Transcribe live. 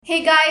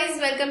Hey guys,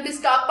 welcome to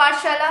Stock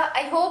Pathshala.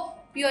 I hope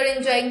you're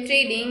enjoying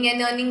trading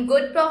and earning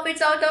good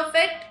profits out of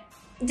it.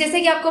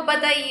 जैसे कि आपको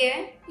पता ही है,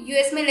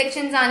 US में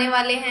elections आने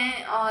वाले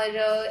हैं और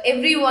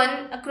everyone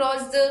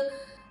across the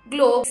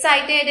globe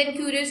excited and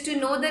curious to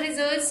know the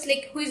results,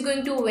 like who is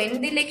going to win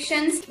the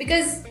elections,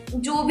 because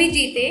जो भी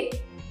जीते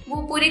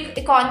वो पूरी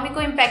इकोनॉमी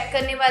को इम्पैक्ट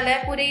करने वाला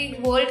है, पूरे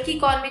वर्ल्ड की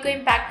इकोनॉमी को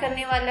इम्पैक्ट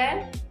करने वाला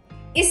है.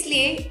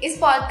 इसलिए इस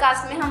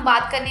पॉडकास्ट में हम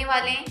बात करने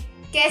वाले हैं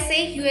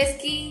कैसे यूएस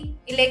की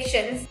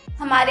इलेक्शंस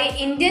हमारे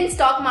इंडियन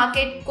स्टॉक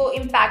मार्केट को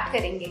इम्पैक्ट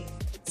करेंगे.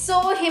 सो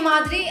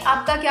हिमाद्री,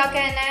 आपका क्या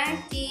कहना है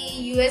कि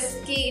यूएस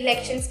की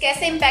इलेक्शंस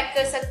कैसे इम्पैक्ट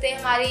कर सकते हैं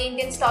हमारे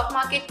इंडियन स्टॉक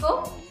मार्केट को?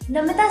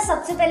 नमिता,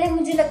 सबसे पहले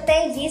मुझे लगता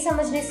है ये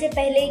समझने से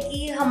पहले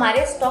कि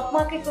हमारे स्टॉक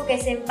मार्केट को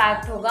कैसे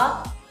इम्पैक्ट होगा,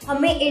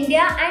 हमें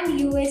इंडिया एंड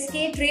यूएस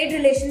के ट्रेड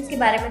रिलेशंस के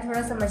बारे में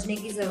थोड़ा समझने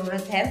की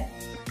ज़रूरत है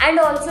एंड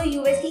ऑल्सो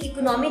यूएस की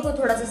इकोनॉमी को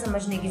थोड़ा सा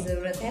समझने की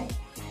ज़रूरत है.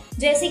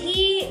 जैसे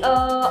कि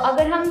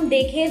अगर हम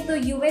देखें तो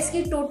यूएस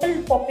की टोटल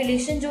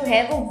पॉपुलेशन जो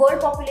है वो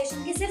वर्ल्ड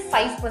पॉपुलेशन की सिर्फ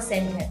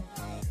 5% है,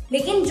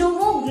 लेकिन जो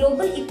वो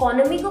ग्लोबल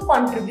इकोनॉमी को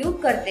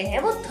कंट्रीब्यूट करते हैं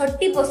वो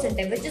 30%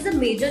 है, which is a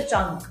major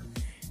chunk.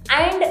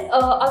 And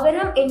अगर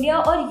हम इंडिया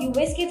और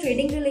यूएस के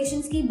ट्रेडिंग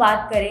रिलेशंस की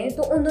बात करें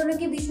तो उन दोनों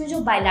के बीच में जो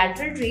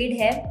बायलैटरल ट्रेड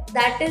है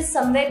that is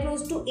somewhere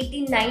close to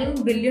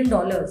 $89 billion,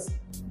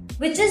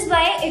 which is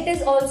why it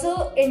is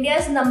also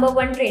India's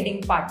number 1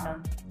 trading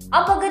partner.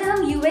 अब अगर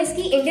हम यूएस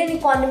की इंडियन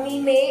इकोनॉमी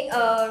में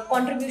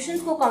कॉन्ट्रीब्यूशंस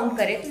को काउंट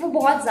करें तो वो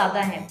बहुत ज़्यादा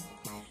हैं.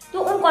 तो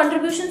उन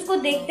कॉन्ट्रीब्यूशंस को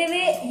देखते हुए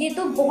ये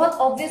तो बहुत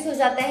ऑब्वियस हो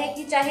जाता है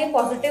कि चाहे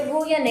पॉजिटिव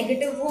हो या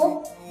नेगेटिव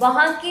हो,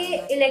 वहाँ के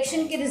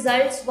इलेक्शन के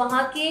रिजल्ट्स,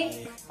 वहाँ के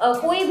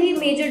कोई भी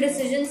मेजर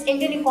डिसीजंस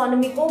इंडियन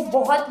इकोनॉमी को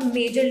बहुत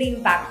मेजरली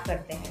इम्पैक्ट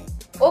करते हैं.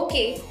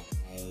 ओके,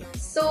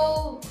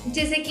 सो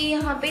जैसे कि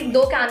यहाँ पे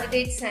 2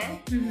 कैंडिडेट्स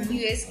हैं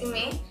यूएस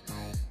में,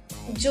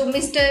 जो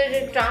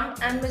mister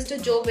Trump and mister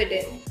Joe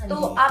Biden. तो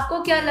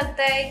आपको क्या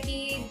लगता है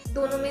कि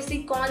दोनों में से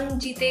कौन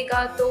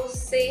जीतेगा तो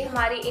उससे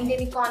हमारी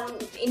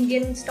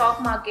इंडियन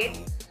स्टॉक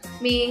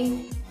मार्केट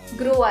में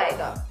ग्रो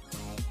आएगा?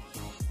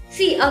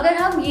 अगर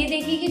हम ये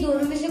देखें कि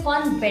दोनों में से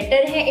कौन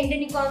बेटर है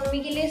इंडियन इकोनॉमी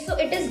के लिए, so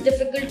it is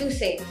difficult to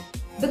say,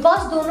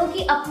 because दोनों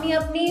की अपनी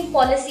अपनी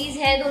पॉलिसीज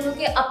हैं, दोनों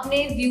के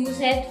अपने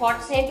व्यूज हैं,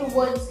 थॉट्स हैं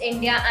towards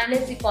India and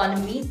its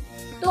economy.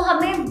 तो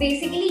हमें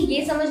बेसिकली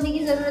ये समझने की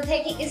ज़रूरत है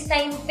कि इस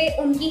टाइम पे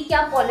उनकी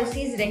क्या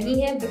पॉलिसीज रही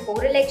हैं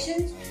बिफोर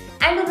इलेक्शंस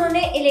एंड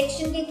उन्होंने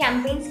इलेक्शन के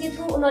कैंपेन्स के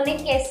थ्रू उन्होंने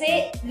कैसे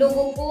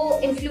लोगों को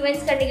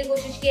इन्फ्लुएंस करने की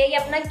कोशिश की है या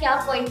अपना क्या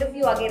पॉइंट ऑफ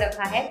व्यू आगे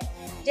रखा है.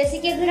 जैसे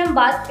कि अगर हम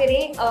बात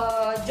करें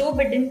जो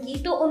बिडेन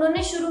की, तो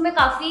उन्होंने शुरू में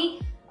काफ़ी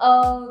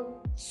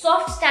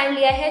सॉफ्ट स्टैंड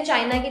लिया है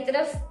चाइना की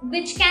तरफ,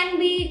 which can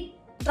be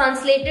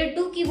translated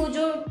to कि वो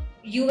जो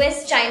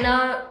यूएस चाइना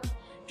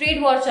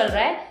ट्रेड वॉर चल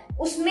रहा है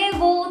उसमें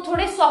वो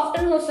थोड़े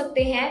सॉफ्टन हो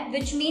सकते हैं,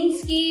 विच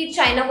मीन्स कि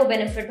चाइना को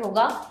बेनिफिट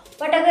होगा.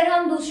 बट अगर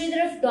हम दूसरी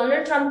तरफ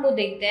डोनाल्ड ट्रम्प को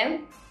देखते हैं,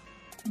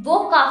 वो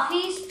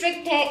काफ़ी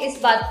स्ट्रिक्ट है इस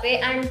बात पे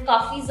एंड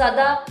काफ़ी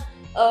ज़्यादा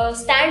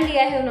स्टैंड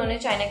लिया है उन्होंने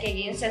चाइना के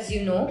अगेंस्ट, एज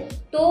यू नो.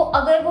 तो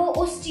अगर वो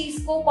उस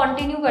चीज़ को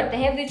कंटिन्यू करते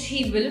हैं, विच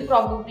ही विल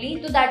प्रॉबेबली,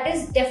 तो that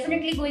is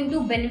definitely going to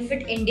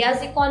benefit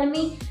India's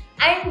economy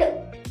and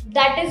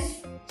that is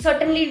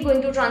certainly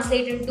going to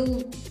translate into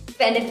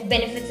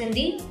benefits in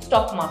the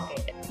stock market.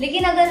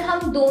 लेकिन अगर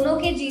हम दोनों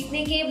के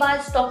जीतने के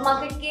बाद स्टॉक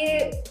मार्केट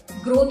के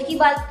ग्रोथ की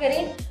बात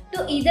करें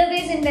तो ईदर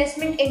वेज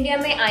इन्वेस्टमेंट इंडिया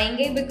में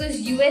आएंगे, बिकॉज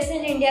यूएस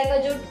एंड इंडिया का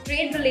जो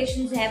ट्रेड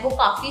रिलेशंस है वो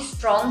काफ़ी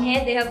स्ट्रॉन्ग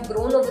है, they have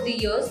grown over the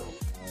years.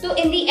 तो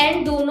इन द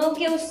एंड दोनों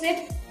के उससे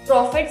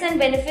प्रॉफिट्स एंड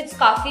बेनिफिट्स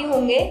काफ़ी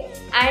होंगे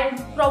and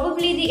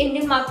probably the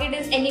Indian market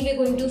is anyway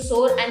going to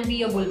सोर and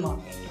be a bull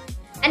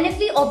market. And if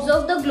we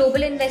observe the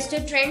global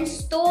investor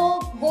trends, तो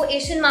वो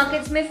Asian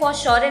markets में फॉर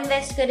श्योर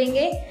इन्वेस्ट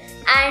करेंगे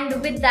and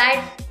with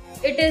that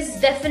it is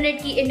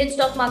definite कि Indian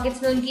stock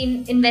markets में उनकी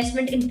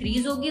investment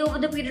increase होगी over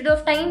the period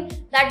of time.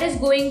 That is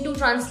going to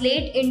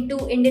translate into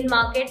Indian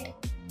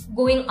market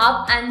going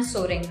up and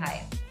souring high.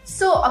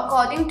 So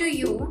according to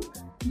you,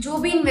 जो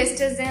भी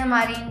investors हैं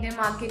हमारे Indian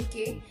market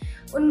के,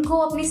 उनको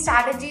अपनी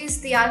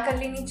स्ट्रैटेजीज तैयार कर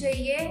लेनी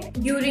चाहिए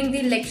ड्यूरिंग द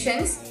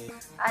इलेक्शंस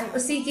एंड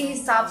उसी के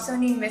हिसाब से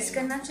उन्हें इन्वेस्ट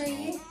करना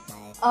चाहिए.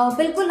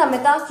 बिल्कुल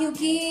नमिता,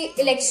 क्योंकि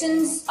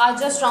elections are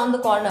just round the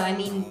corner. I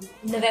mean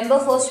November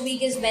 1st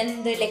week is when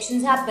the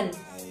elections happen.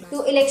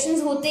 तो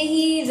इलेक्शंस होते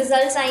ही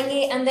रिजल्ट्स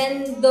आएंगे and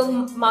then the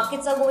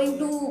markets are going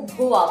to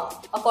go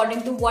up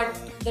according to what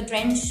the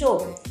trends show.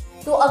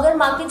 तो अगर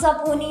markets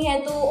up होनी है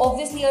तो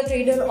obviously a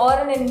trader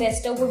और एन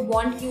इन्वेस्टर वुड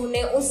वांट कि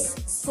उन्हें उस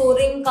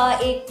सोरिंग का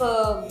एक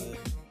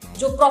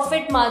जो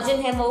प्रॉफिट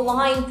मार्जिन है वो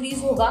वहाँ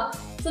इंक्रीज होगा.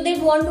 So they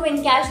want to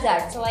encash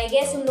that. So I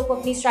guess उन लोग को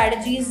अपनी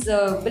strategies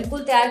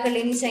बिल्कुल तैयार कर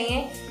लेनी चाहिए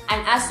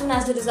and as soon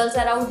as the results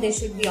are out, they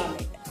should be on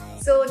it.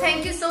 So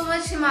thank you so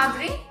much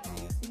Himadri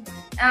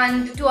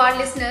and to our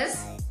listeners.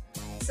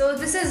 So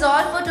this is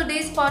all for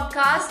today's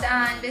podcast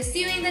and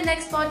see you in the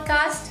next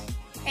podcast.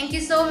 Thank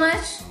you so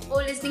much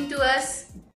for listening to us.